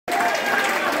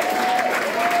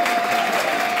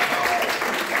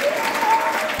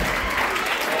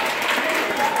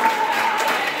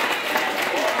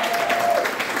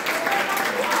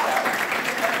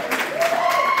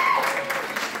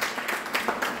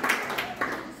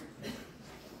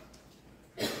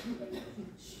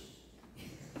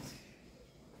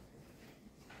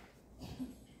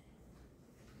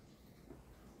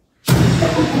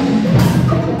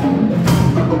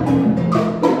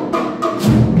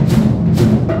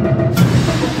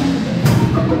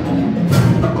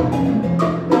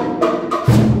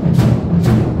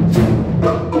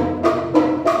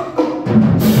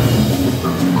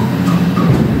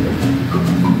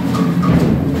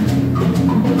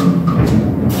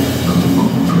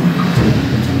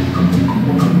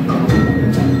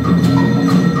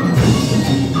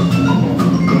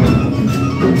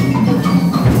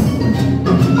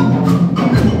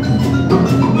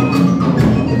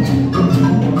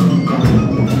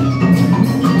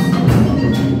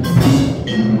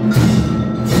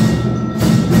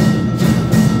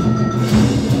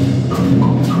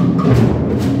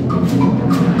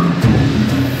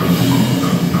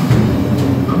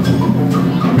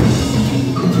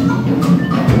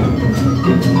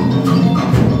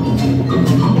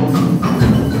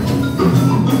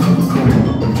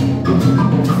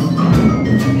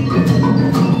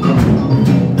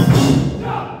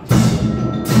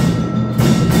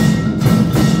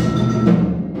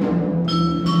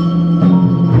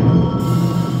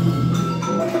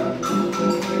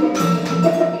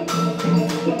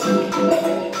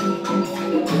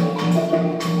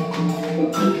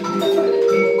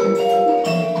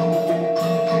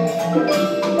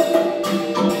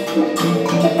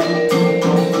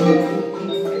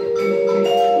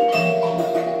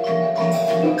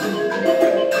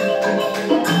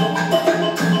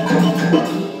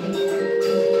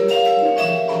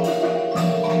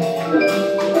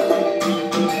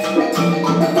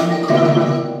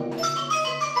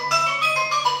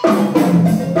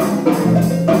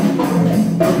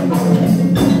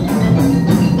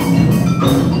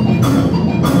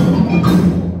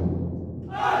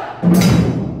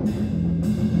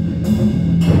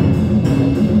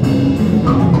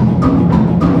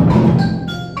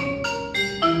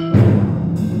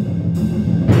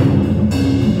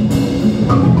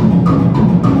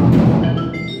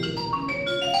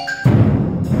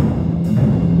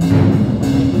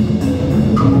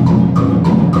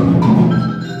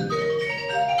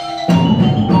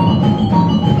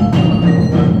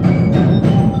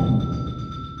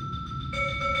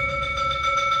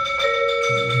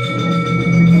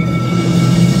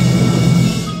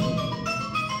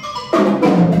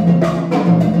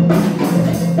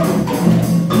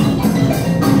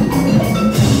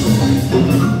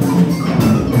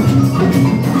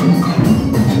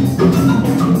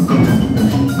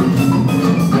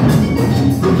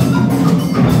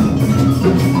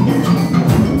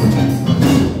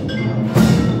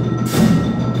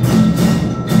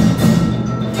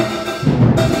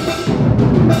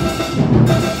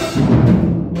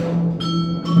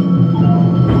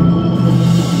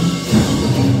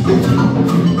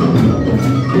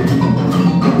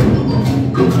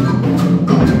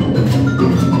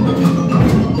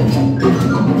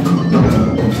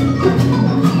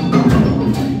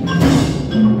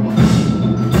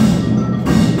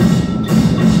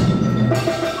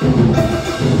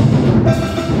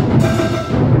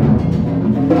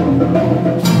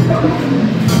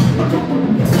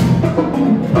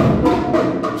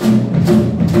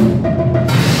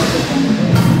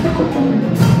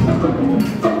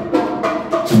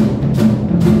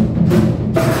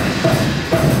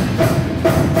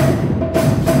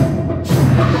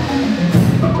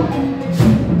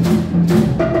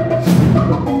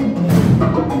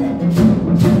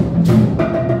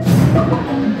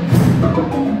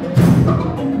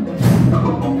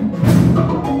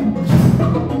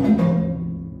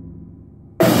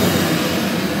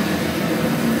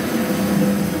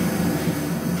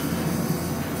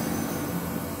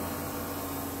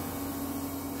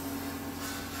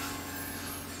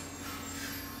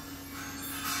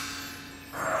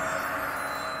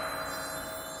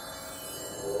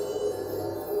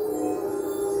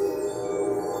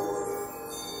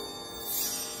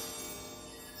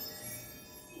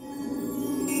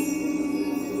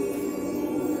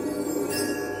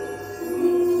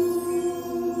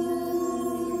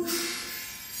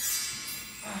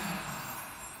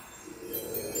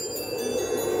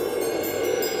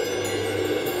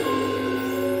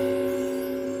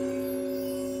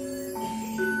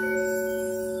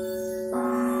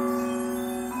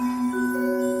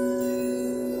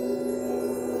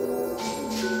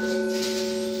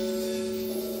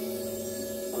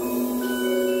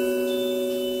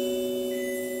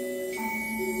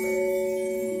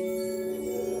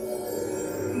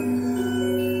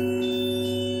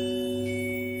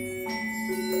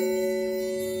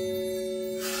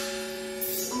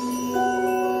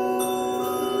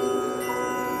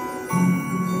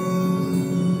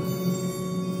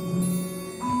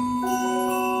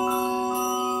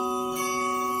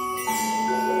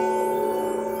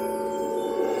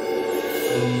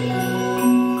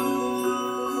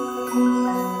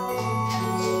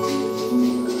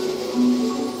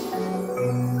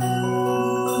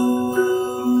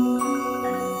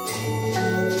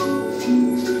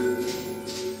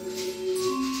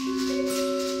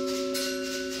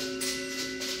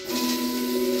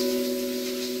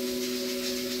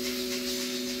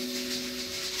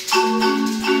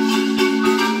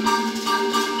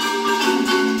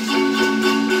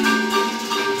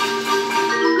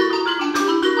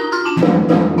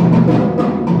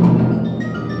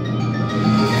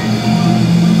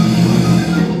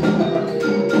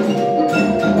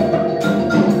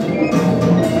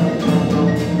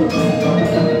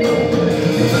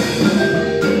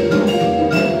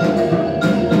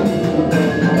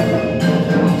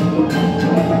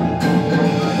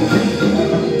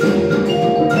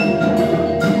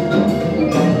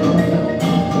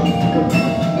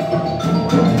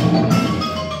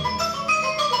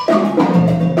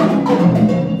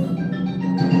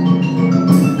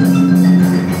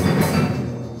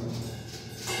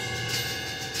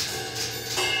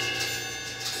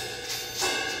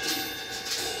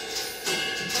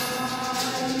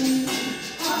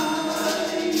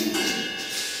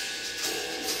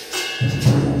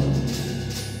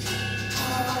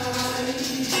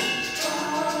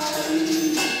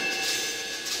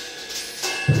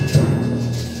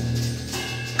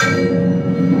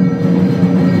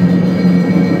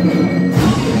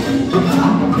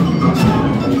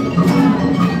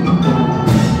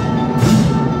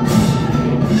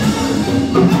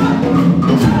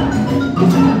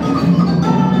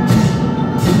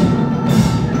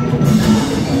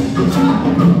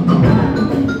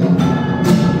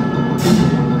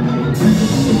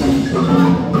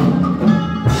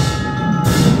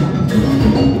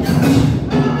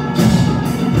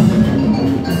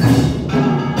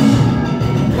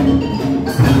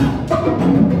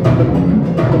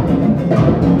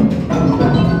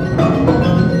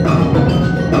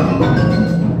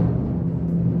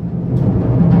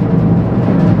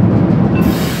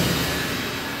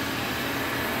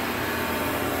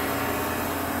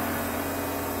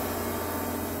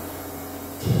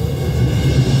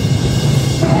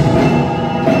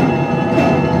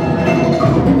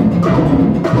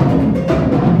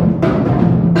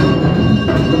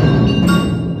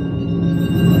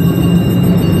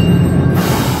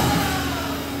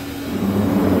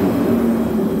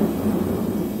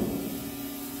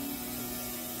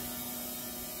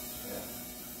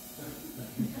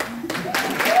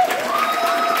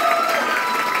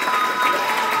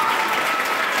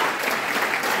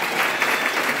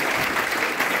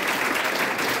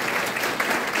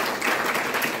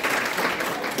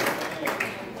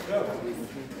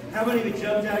How many of you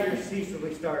jumped out of your seats when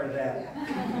we started that?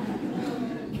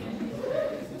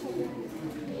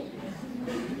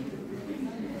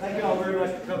 Thank you all very much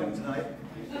for coming tonight.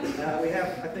 We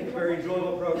have, I think, a very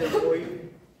enjoyable program for you.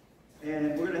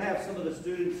 And we're going to have some of the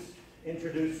students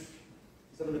introduce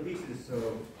some of the pieces.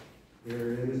 So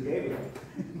here is Gabriel.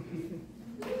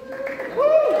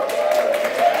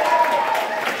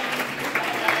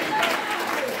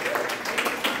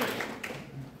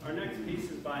 Our next piece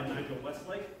is by Nigel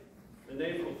Westlake. The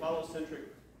name Omphalo-centric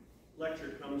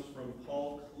lecture comes from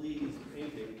Paul Klee's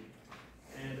painting,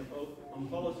 and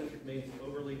Omphalo-centric means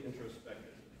overly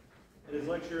introspective. In his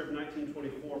lecture of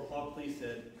 1924, Paul Klee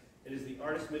said, "It is the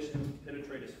artist's mission to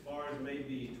penetrate as far as may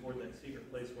be toward that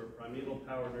secret place where primeval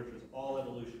power nurtures all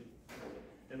evolution.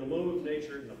 In the womb of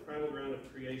nature, in the primal ground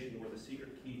of creation, where the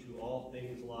secret key to all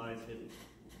things lies hidden."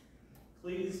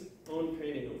 Klee's own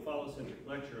painting, Omphalo-centric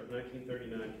lecture of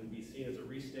 1939, can be seen as a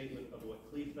restatement of what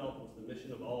Klee felt was the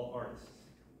mission of all artists,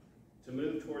 to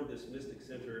move toward this mystic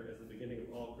center as the beginning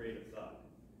of all creative thought.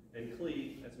 And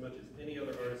Klee, as much as any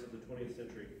other artist of the 20th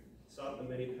century, sought the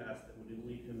many paths that would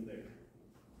lead him there.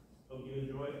 Hope you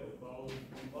enjoy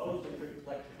Omphalo-centric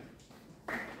lecture.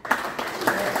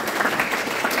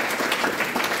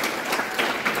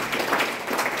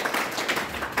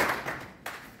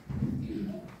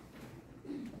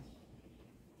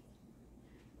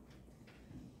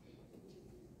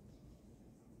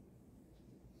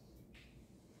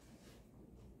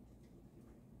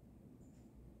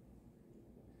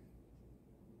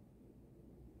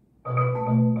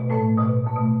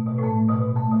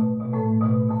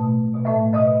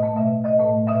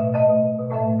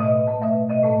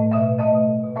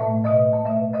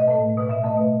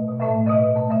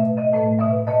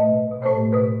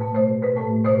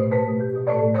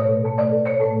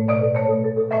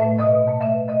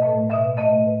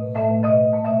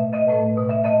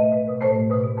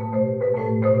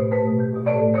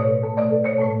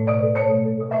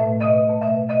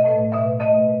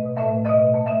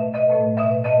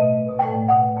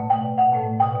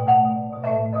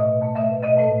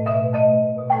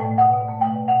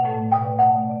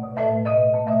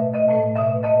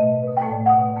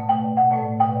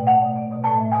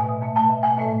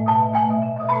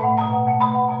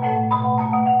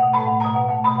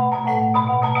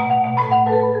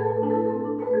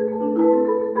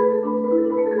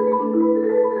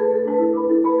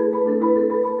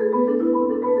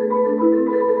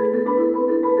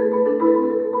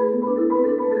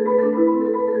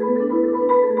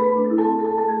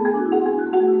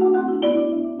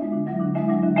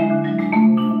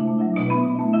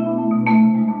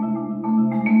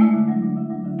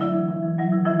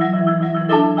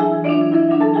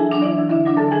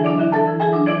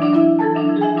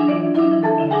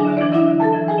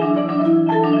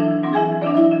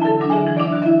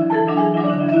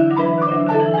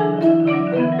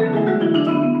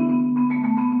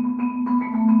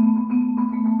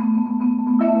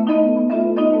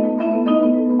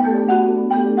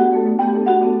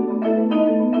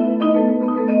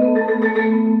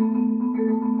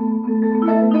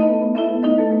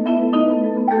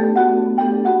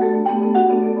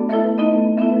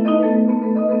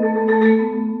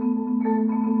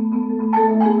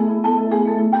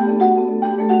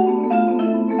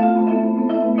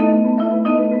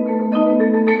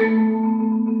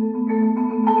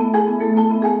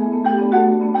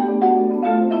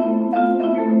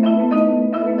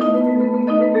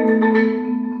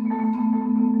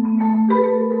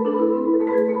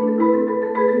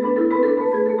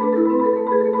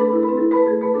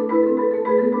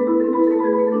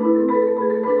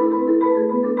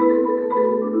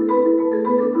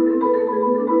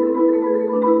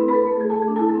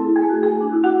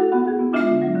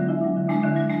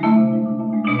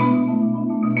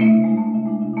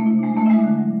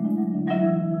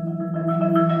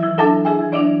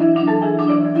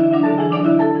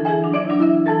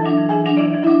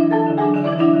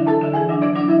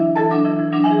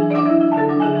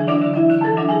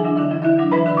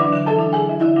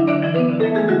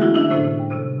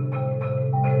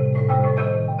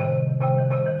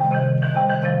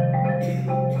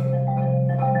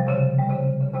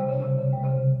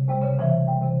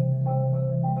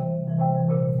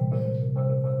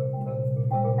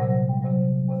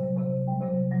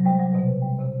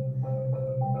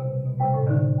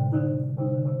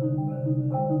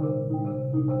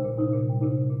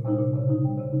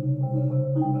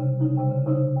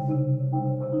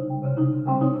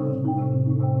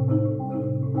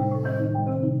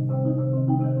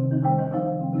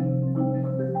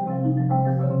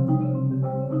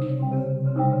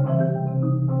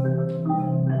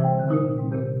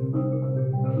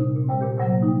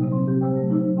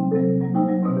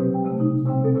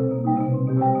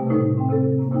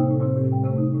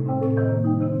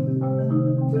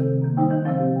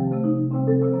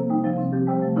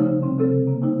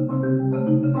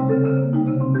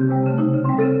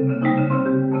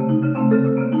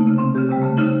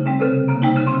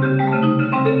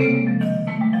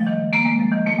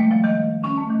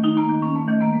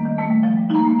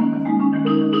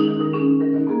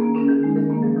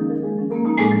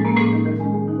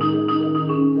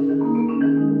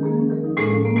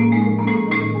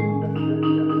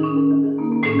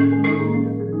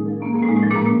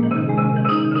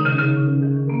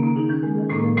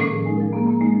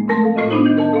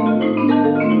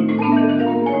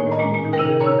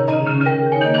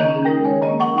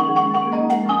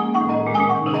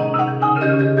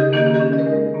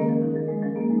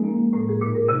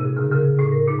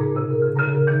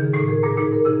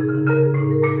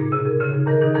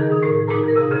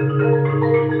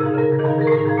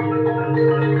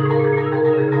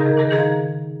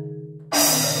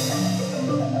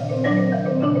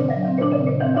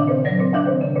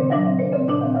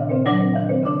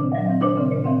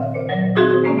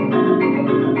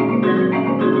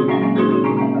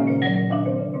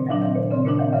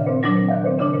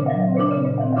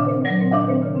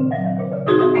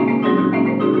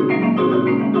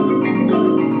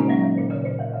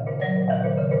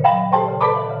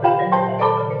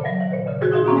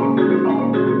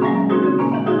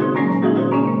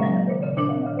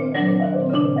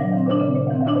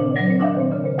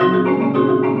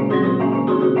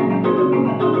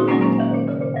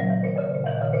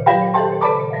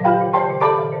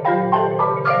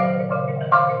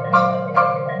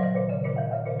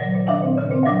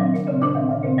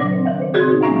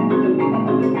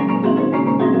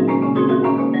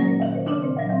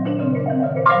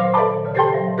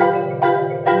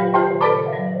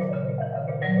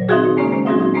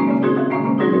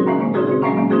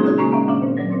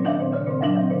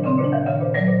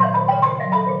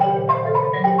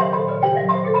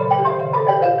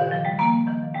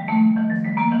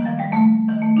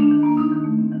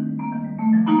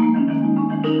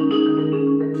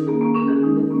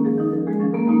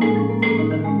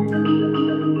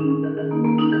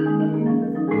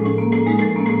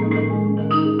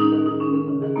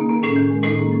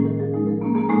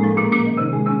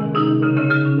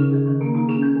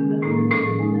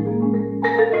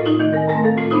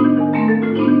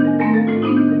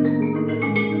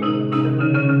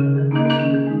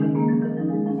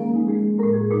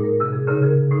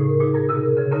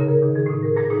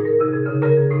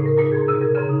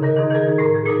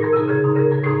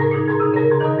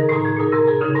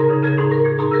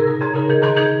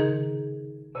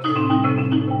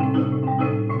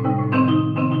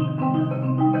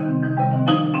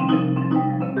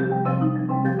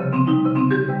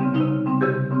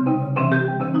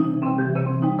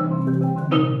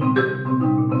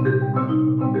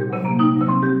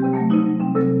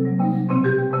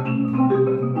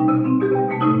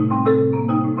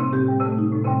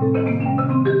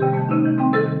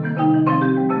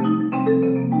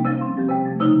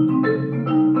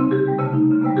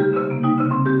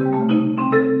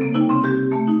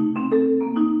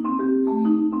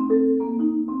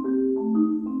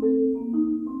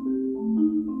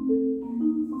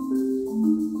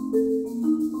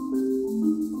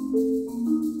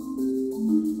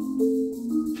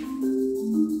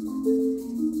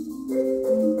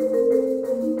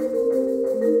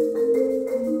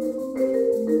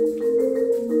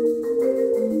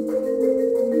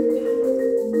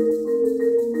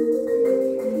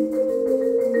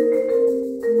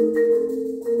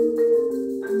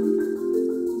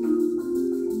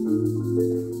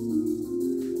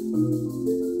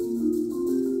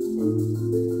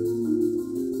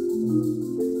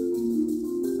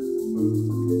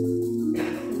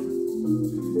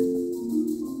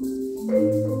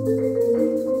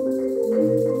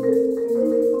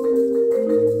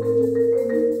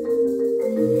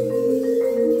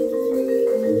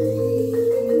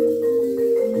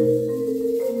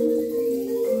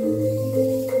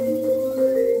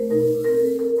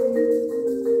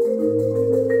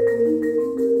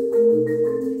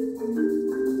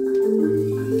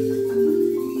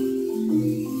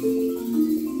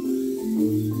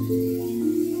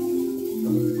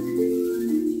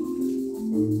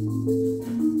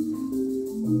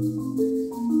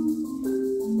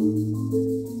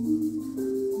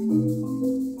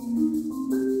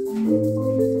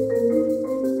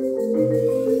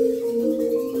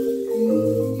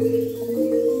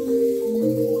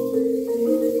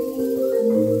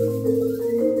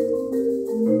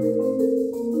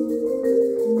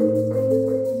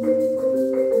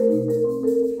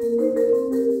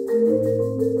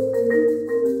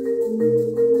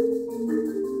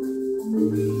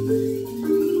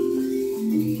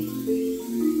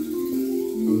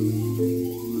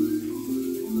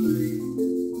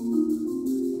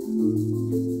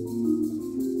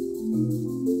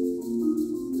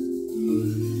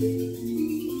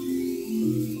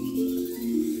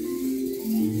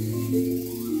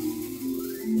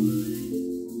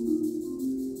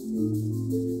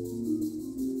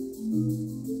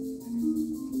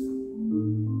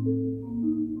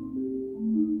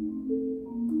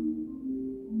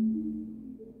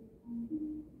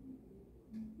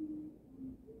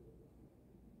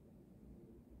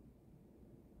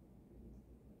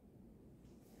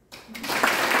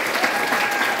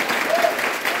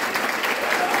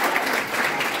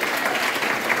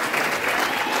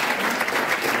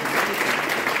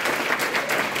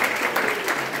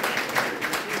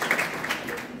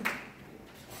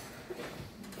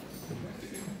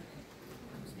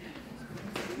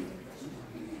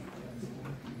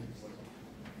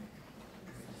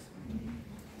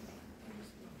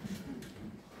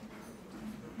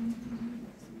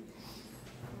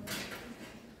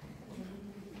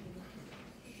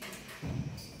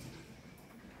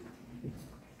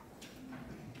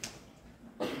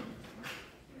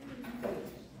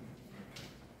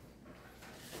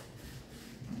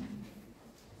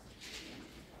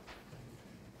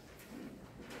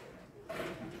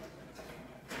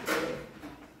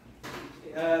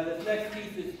 This next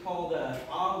piece is called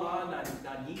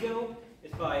Nañigo.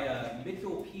 It's by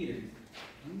Mitchell Peters.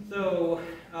 So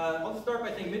I'll start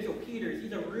by saying Mitchell Peters,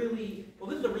 he's a really, well,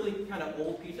 this is a really kind of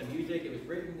old piece of music. It was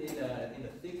written in the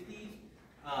 60s.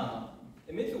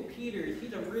 And Mitchell Peters,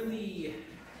 he's a really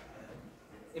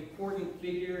important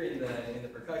figure in the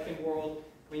percussion world.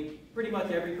 I mean, pretty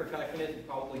much every percussionist has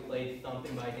probably played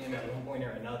something by him at one point or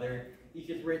another. He's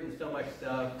just written so much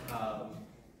stuff.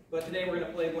 But today we're going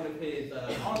to play one of his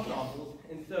ensembles.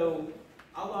 And so,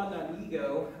 a la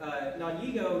Nañigo.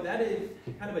 Nañigo, that is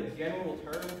kind of a general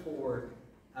term for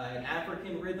an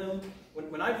African rhythm.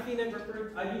 When I've seen it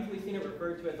referred, I've usually seen it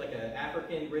referred to as like an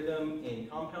African rhythm in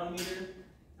compound meter.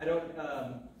 I don't,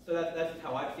 so that's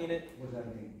how I've seen it. What does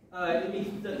that mean? It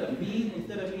means that the beat,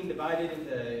 instead of being divided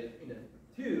into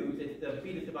twos, the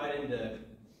beat is divided into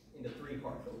three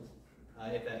partials,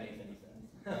 if that makes any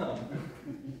sense.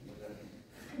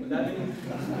 What that mean?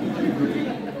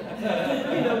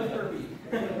 That was per beat.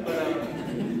 But,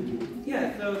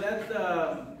 yeah, so that's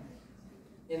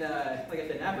in a, like I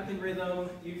said, African rhythm,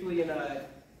 usually in a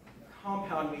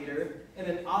compound meter, and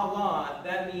then ala,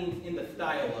 that means in the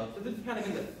style of. So this is kind of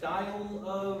in the style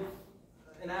of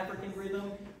an African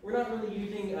rhythm. We're not really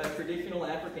using traditional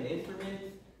African instruments,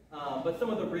 but some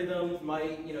of the rhythms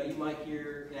might, you might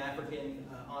hear an African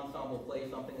ensemble play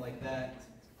something like that.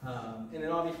 And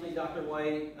then obviously Dr.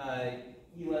 White,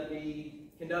 he let me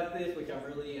conduct this, which I'm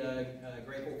really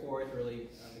grateful for. It's a really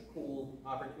cool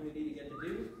opportunity to get to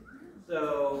do.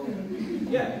 So,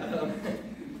 yeah,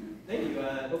 thank you.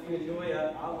 Hope you enjoy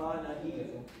A La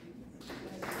Nañigo.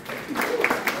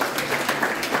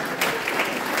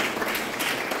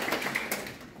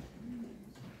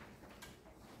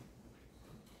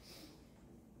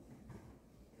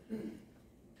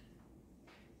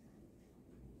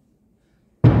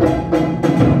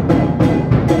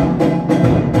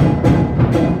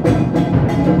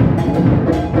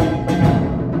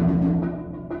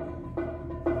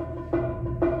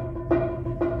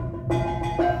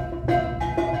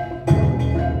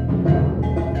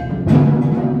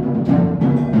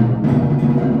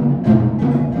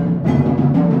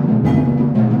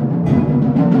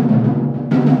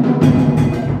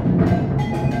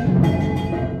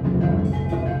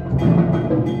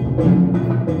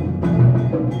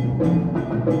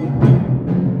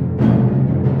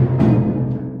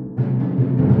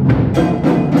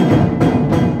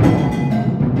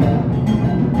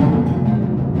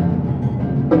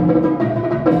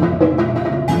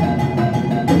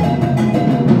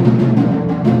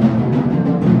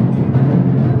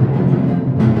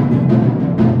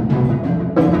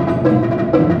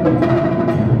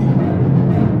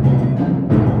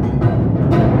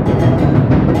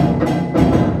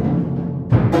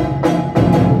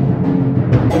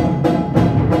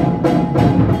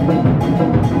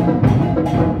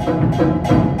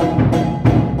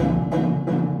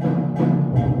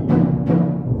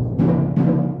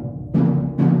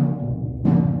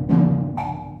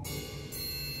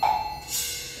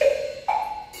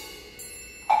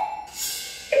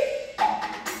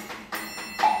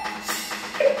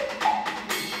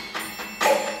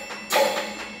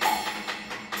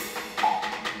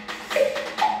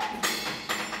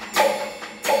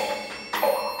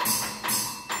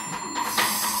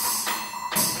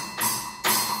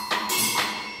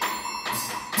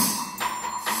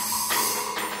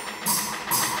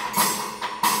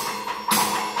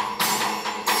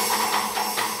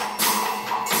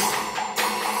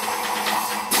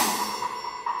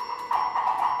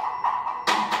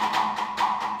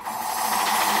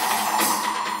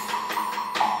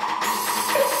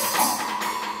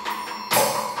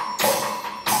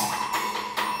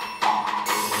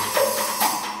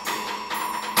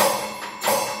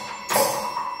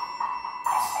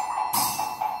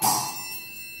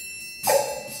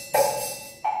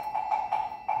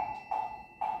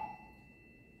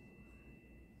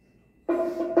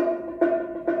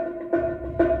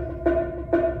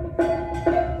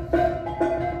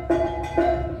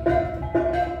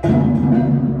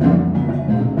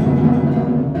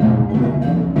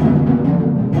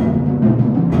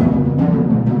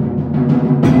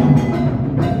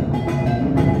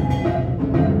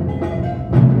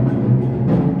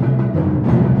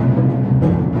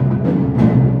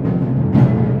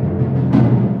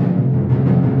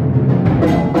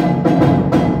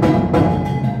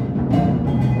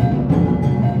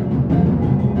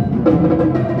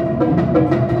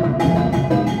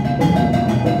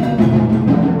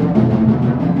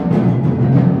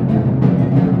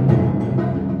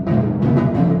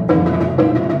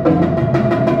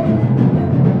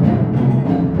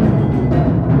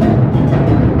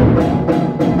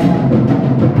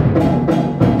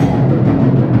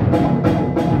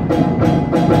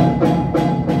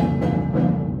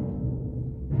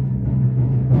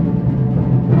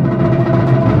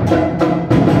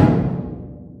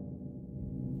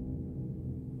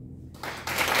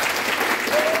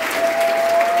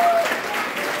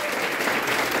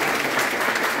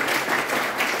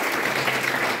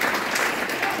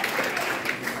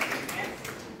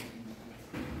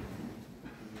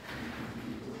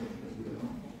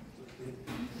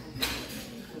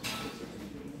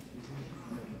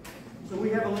 we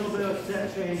have a little bit of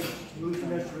set change, move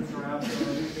some instruments around,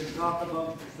 so you can talk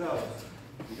amongst yourselves.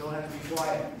 You don't have to be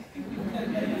quiet.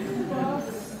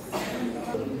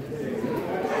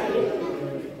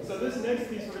 So this next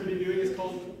piece we're going to be doing is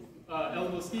called El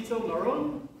Misquíto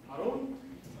Marrón,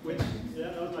 which,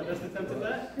 yeah, that was my best attempt at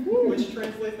that, which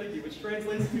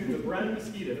translates to the brown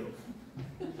mosquito.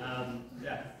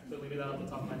 Yeah, totally knew that off the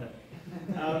top of my head.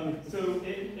 So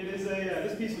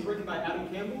this piece was written by Adam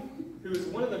Campbell, who is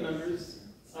one of the members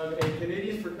of a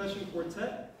Canadian percussion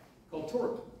quartet called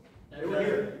Torp. They were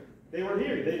here. They were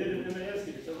here. They did an MAS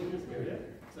here several years ago, yeah.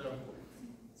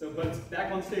 But it's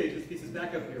back on stage. This piece is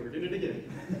back up here. We're doing it again.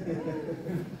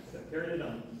 So carrying it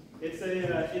on.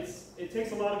 It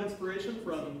takes a lot of inspiration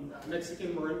from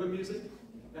Mexican marimba music.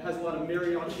 It has a lot of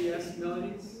mariachi-esque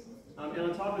melodies. And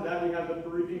on top of that, we have the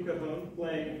Peruvian cajon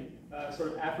playing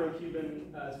sort of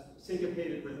Afro-Cuban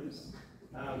syncopated rhythms,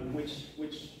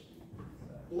 which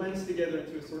blends together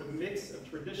into a sort of mix of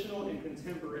traditional and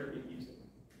contemporary music.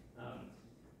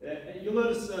 You'll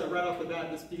notice right off the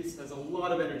bat, this piece has a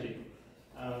lot of energy.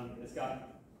 It's got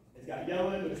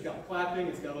yelling, but it's got clapping,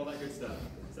 it's got all that good stuff.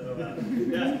 So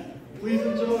yeah, please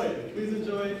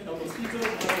enjoy El Misquíto.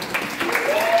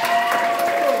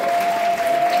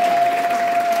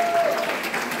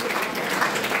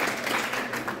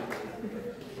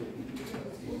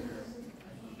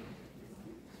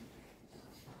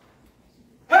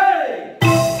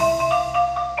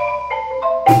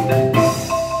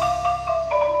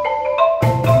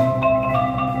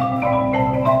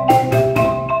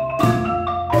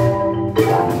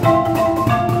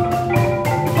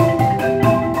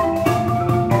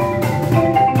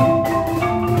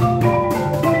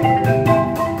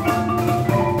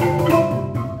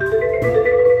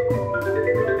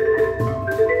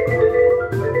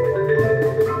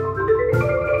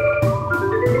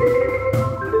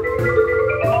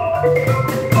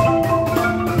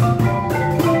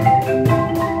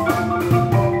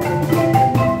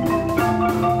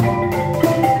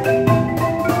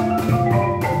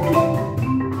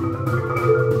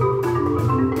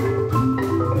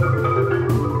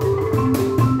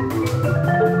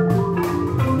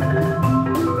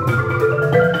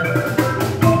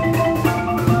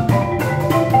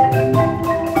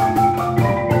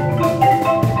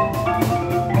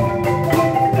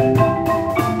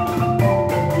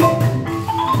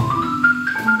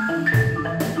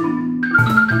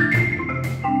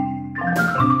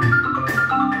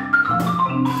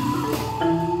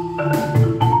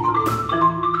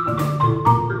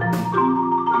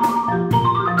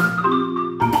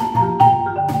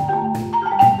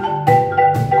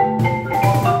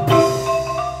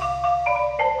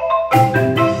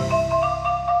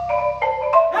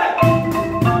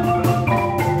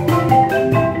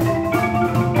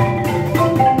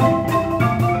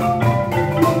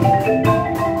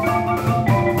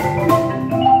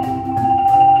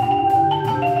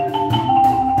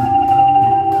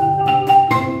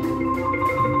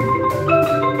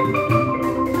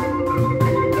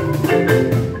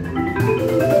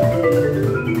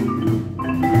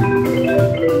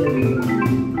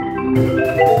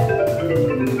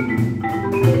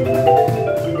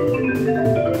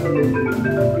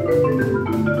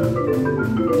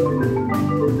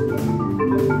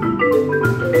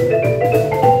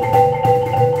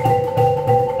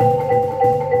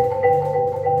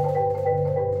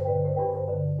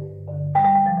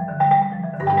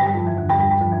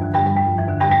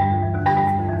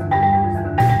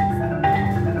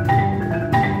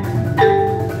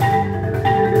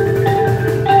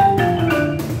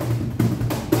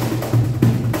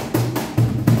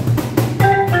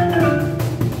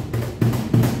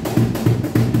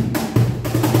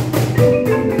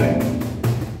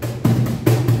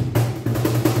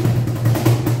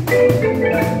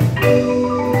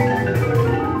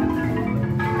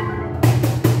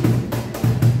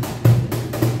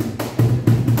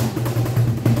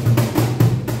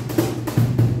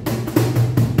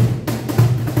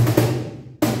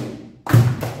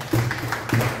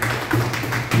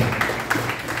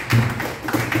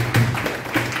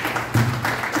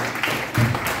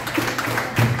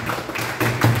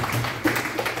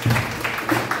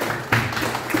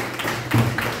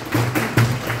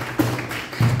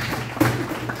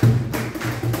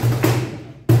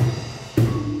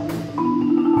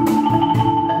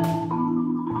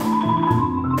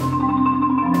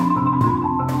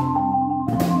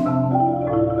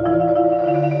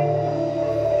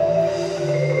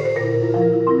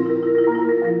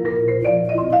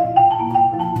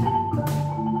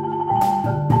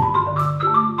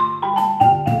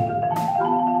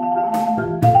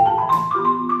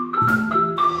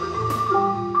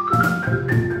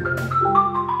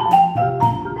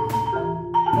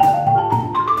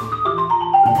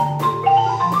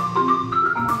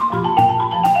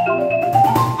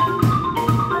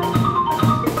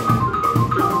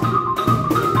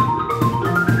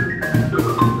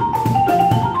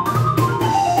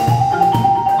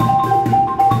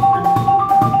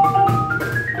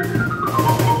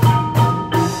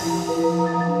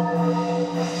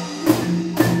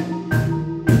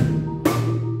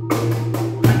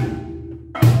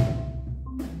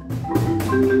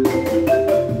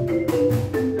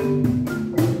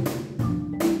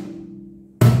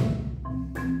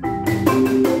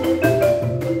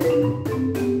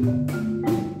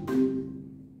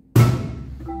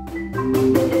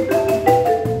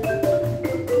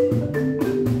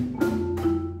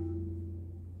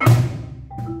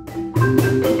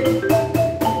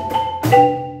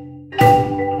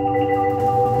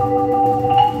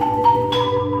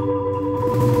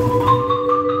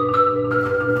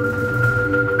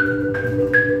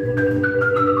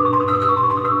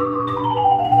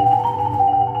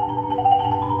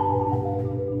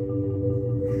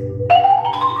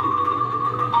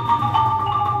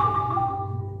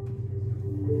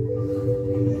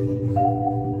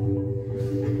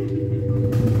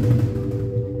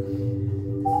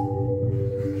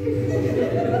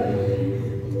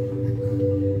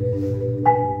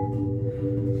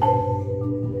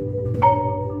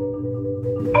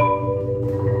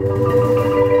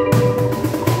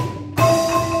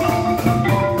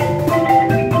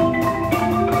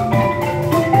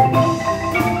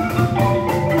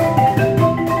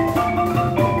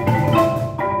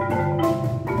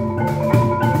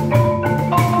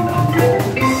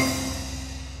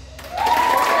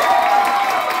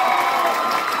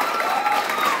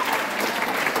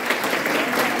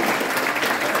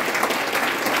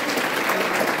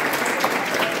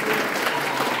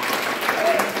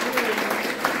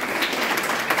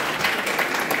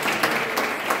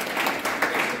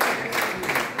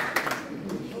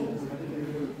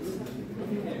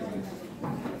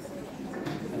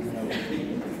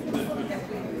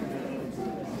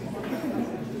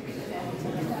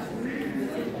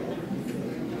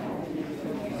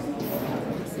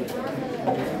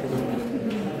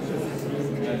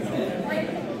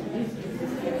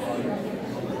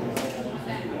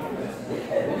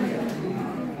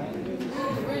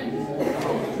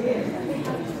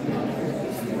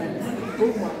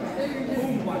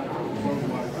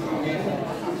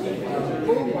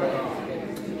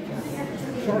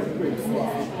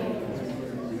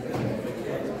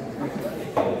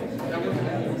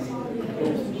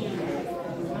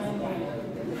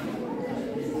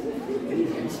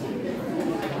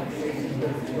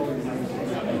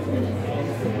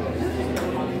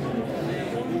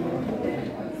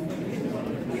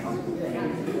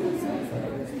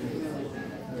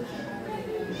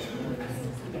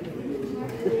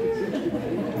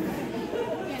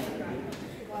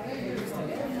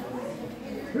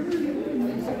 Thank you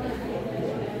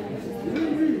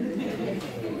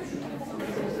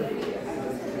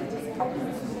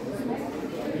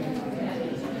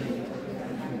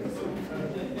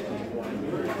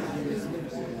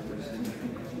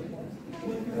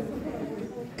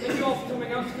all for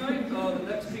coming out tonight. The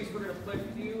next piece we're going to play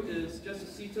for you is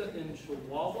Jesusíta in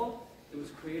Chíhuahua. It was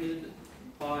created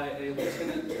by a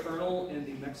lieutenant colonel in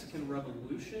the Mexican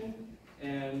Revolution,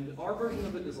 and our version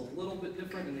of it is a little bit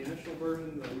different. In the initial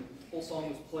version, the whole song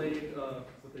was played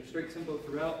with a straight tempo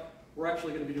throughout. We're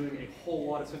actually going to be doing a whole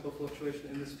lot of tempo fluctuation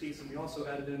in this piece, and we also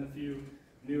added in a few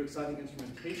new exciting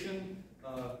instrumentation,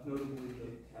 notably the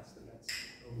castanets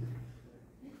over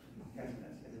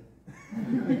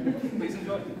there. Please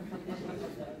enjoy.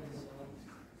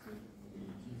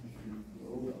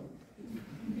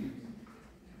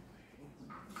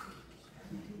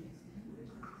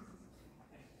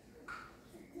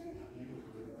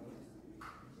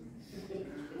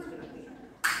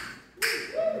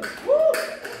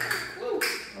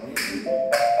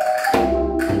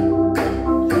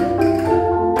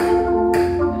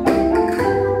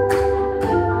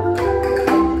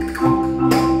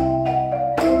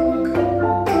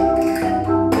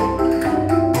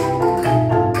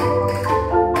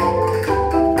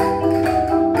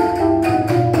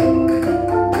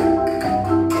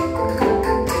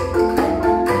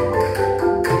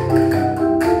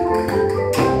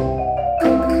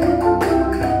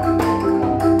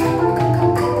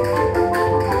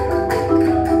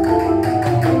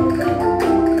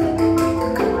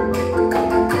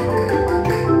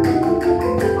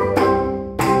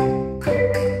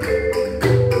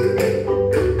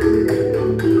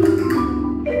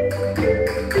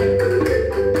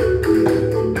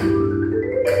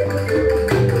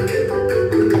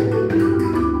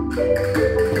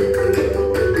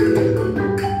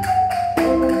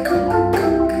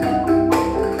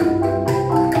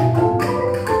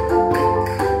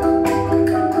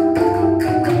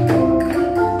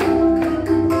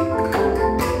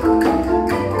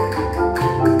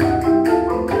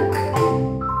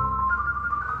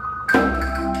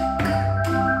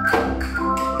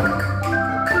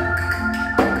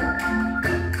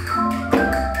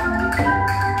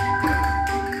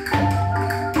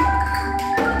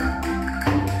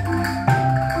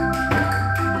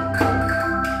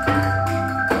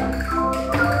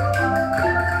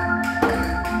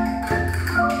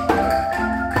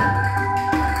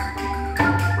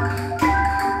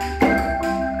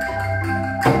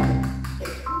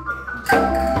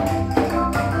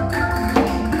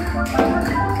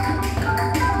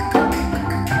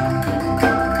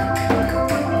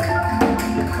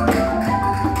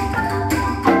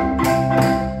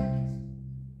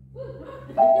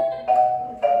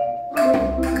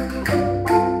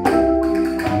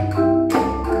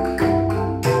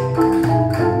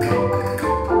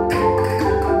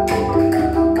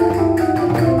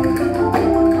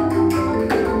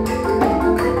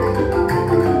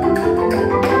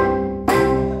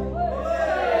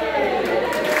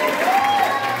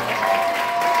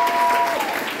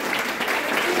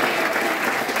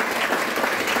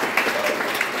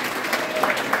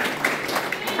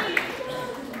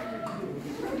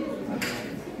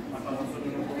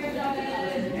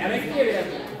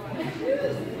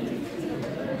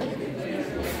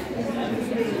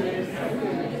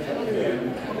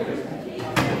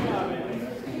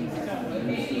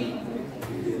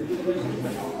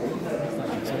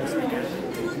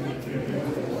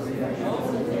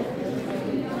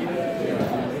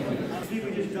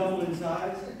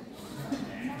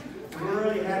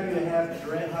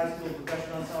 Durant High School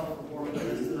Percussion Ensemble performing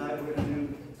with us tonight. We're going to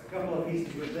do a couple of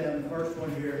pieces with them. The first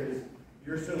one here is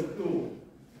You're So Cool,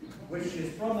 which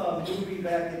is from a movie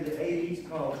back in the 80s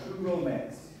called True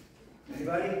Romance.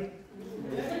 Anybody?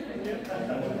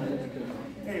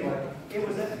 Anyway, it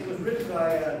was written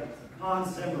by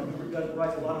Hans Zimmer, who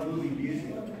writes a lot of movie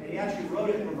music, and he actually wrote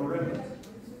it from marimba.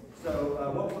 So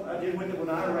what I did with it when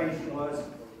I arranged it was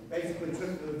basically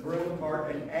took the marimba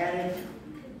part and added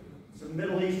some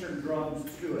Middle Eastern drums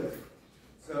to it.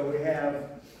 So we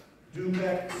have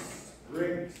doumbeks,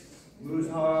 riks,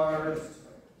 muzhars,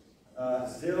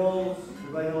 zills.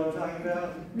 Everybody know what I'm talking about?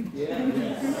 Yeah.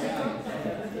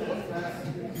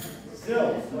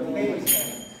 Zills, like baby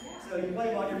cymbals. So you play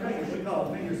them on your fingers. We call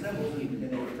them finger cymbals in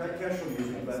percussion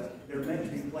music, but they're meant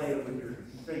to be played with your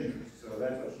fingers. So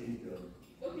that's what she's doing.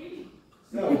 Okay.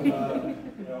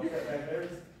 So, set back there.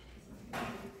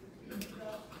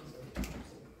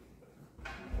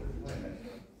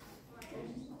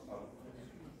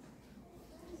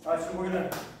 All right, so we're going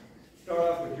to start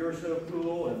off with You're So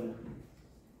Cool, and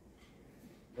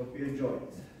Hope you enjoy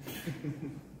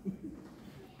it.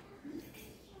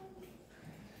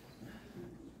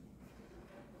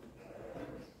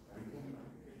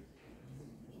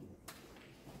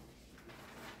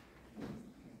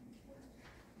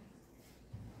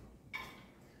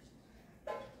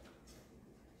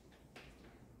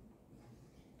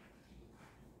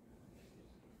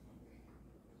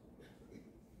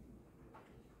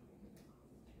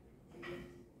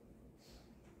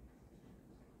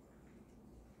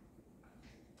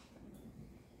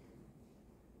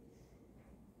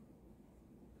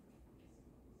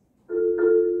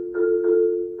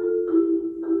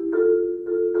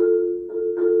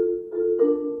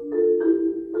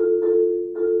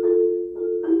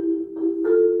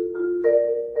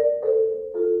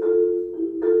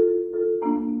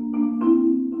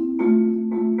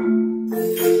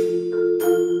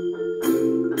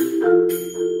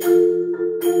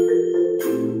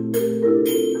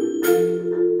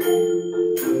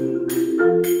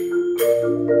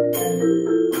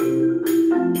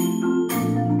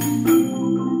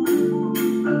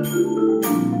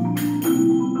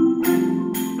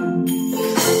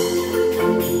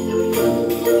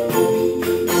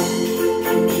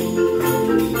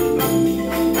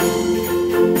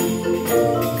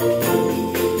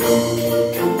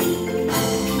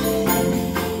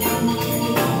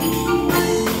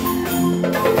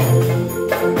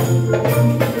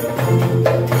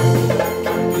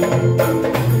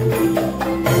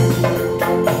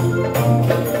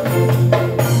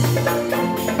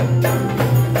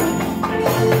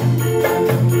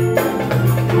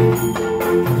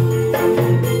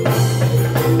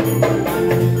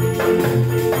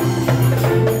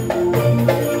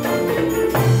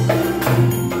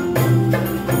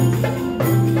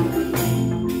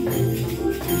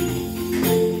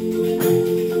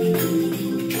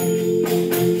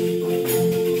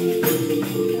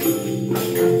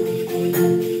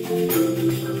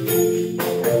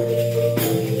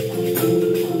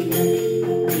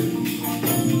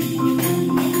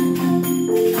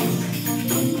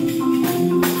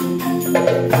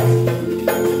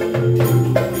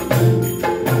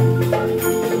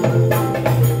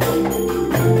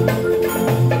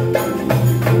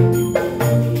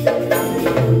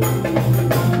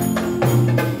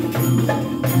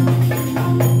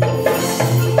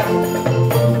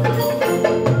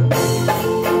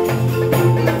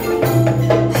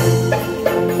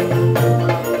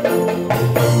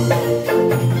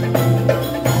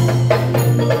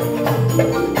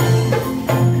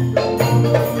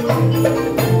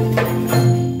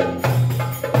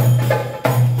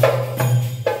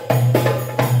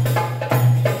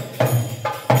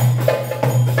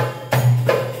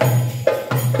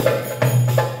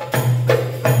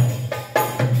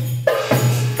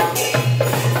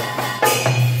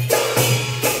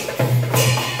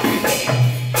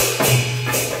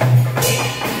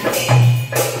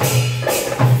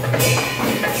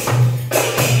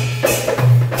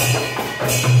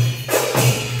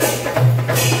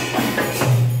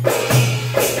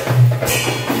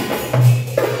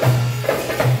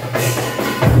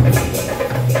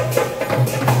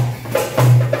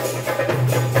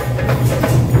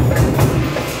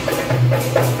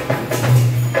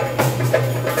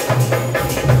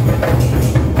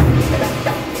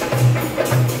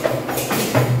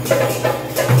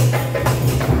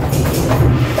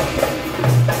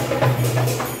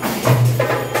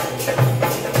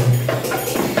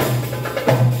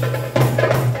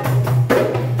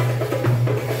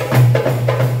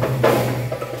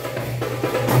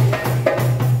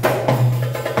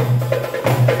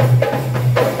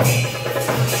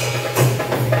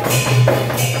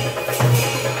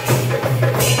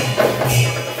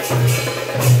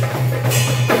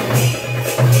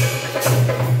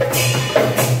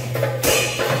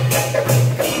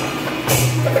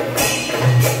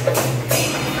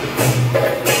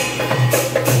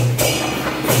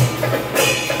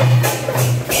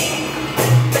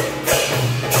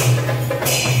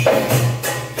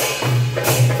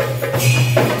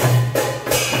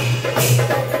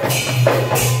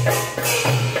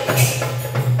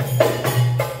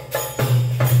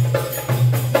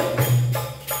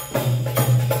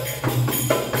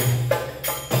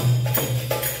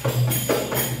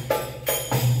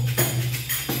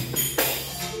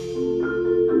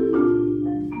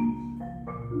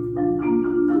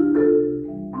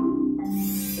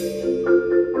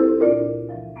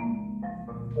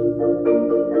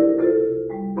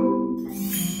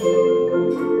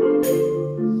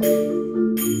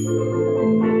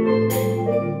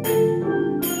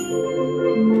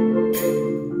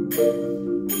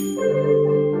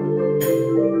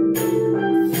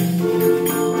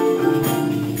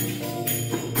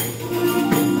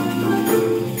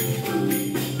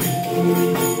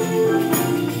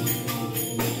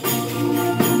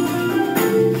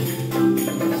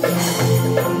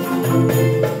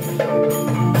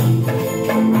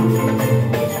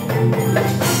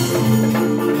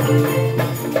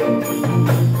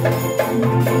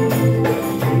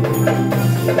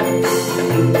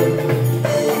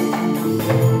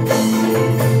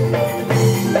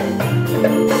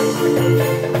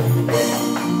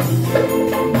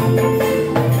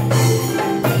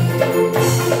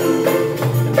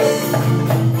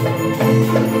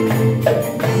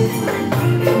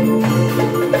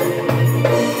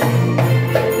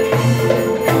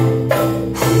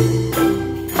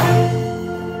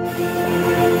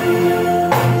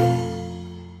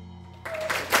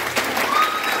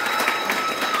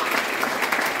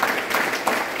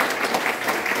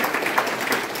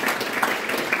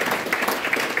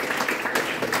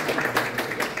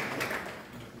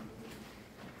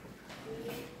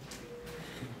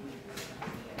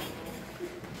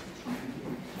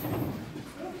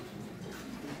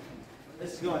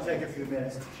 going to take a few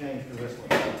minutes to change for this one.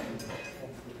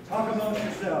 Talk amongst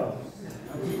yourselves.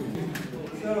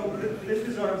 So this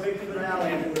is our big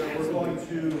finale where we're going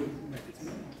to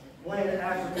play an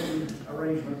African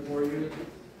arrangement for you.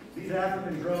 These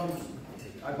African drums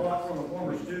I bought from a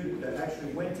former student that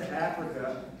actually went to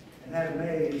Africa and had them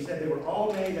made. He said they were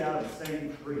all made out of the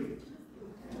same tree.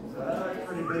 So that's a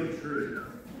pretty big tree.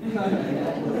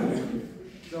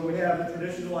 So we have the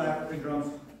traditional African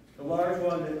drums. The large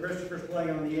one that Christopher's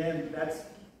playing on the end, that's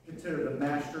considered the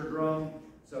master drum.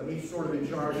 So he's sort of in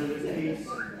charge of this piece.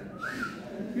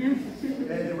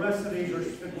 And the rest of these are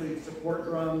strictly support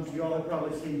drums. You all have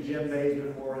probably seen djembes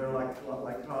before. They're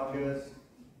like congas.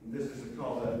 This is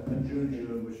called a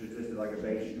junjun, which is just like a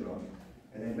bass drum.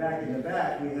 And then back in the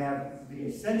back, we have the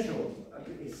essentials.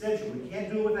 Essential. We can't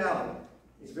do it without it.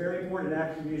 It's very important in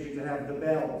African music to have the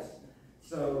bells.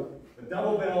 So the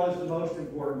double bell is the most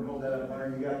important. Hold that up,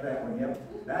 Hunter. You got that one.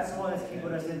 Yep. That's the one that's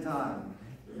keeping us in time.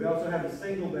 We also have the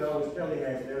single bell, which Kelly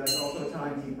has there. That's also a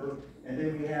timekeeper. And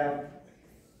then we have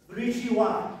 3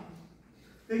 Chíhuahua,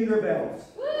 finger bells.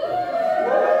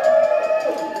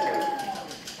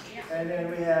 And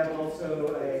then we have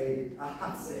also a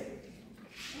ahase.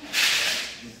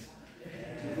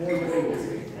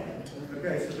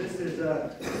 Okay, so this is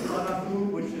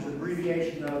Afánagu, which is an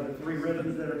abbreviation of the 3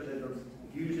 rhythms that are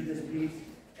used in this piece,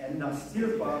 and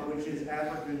Naçírfa, which is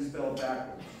African spelled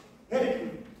backwards. Hit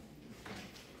it!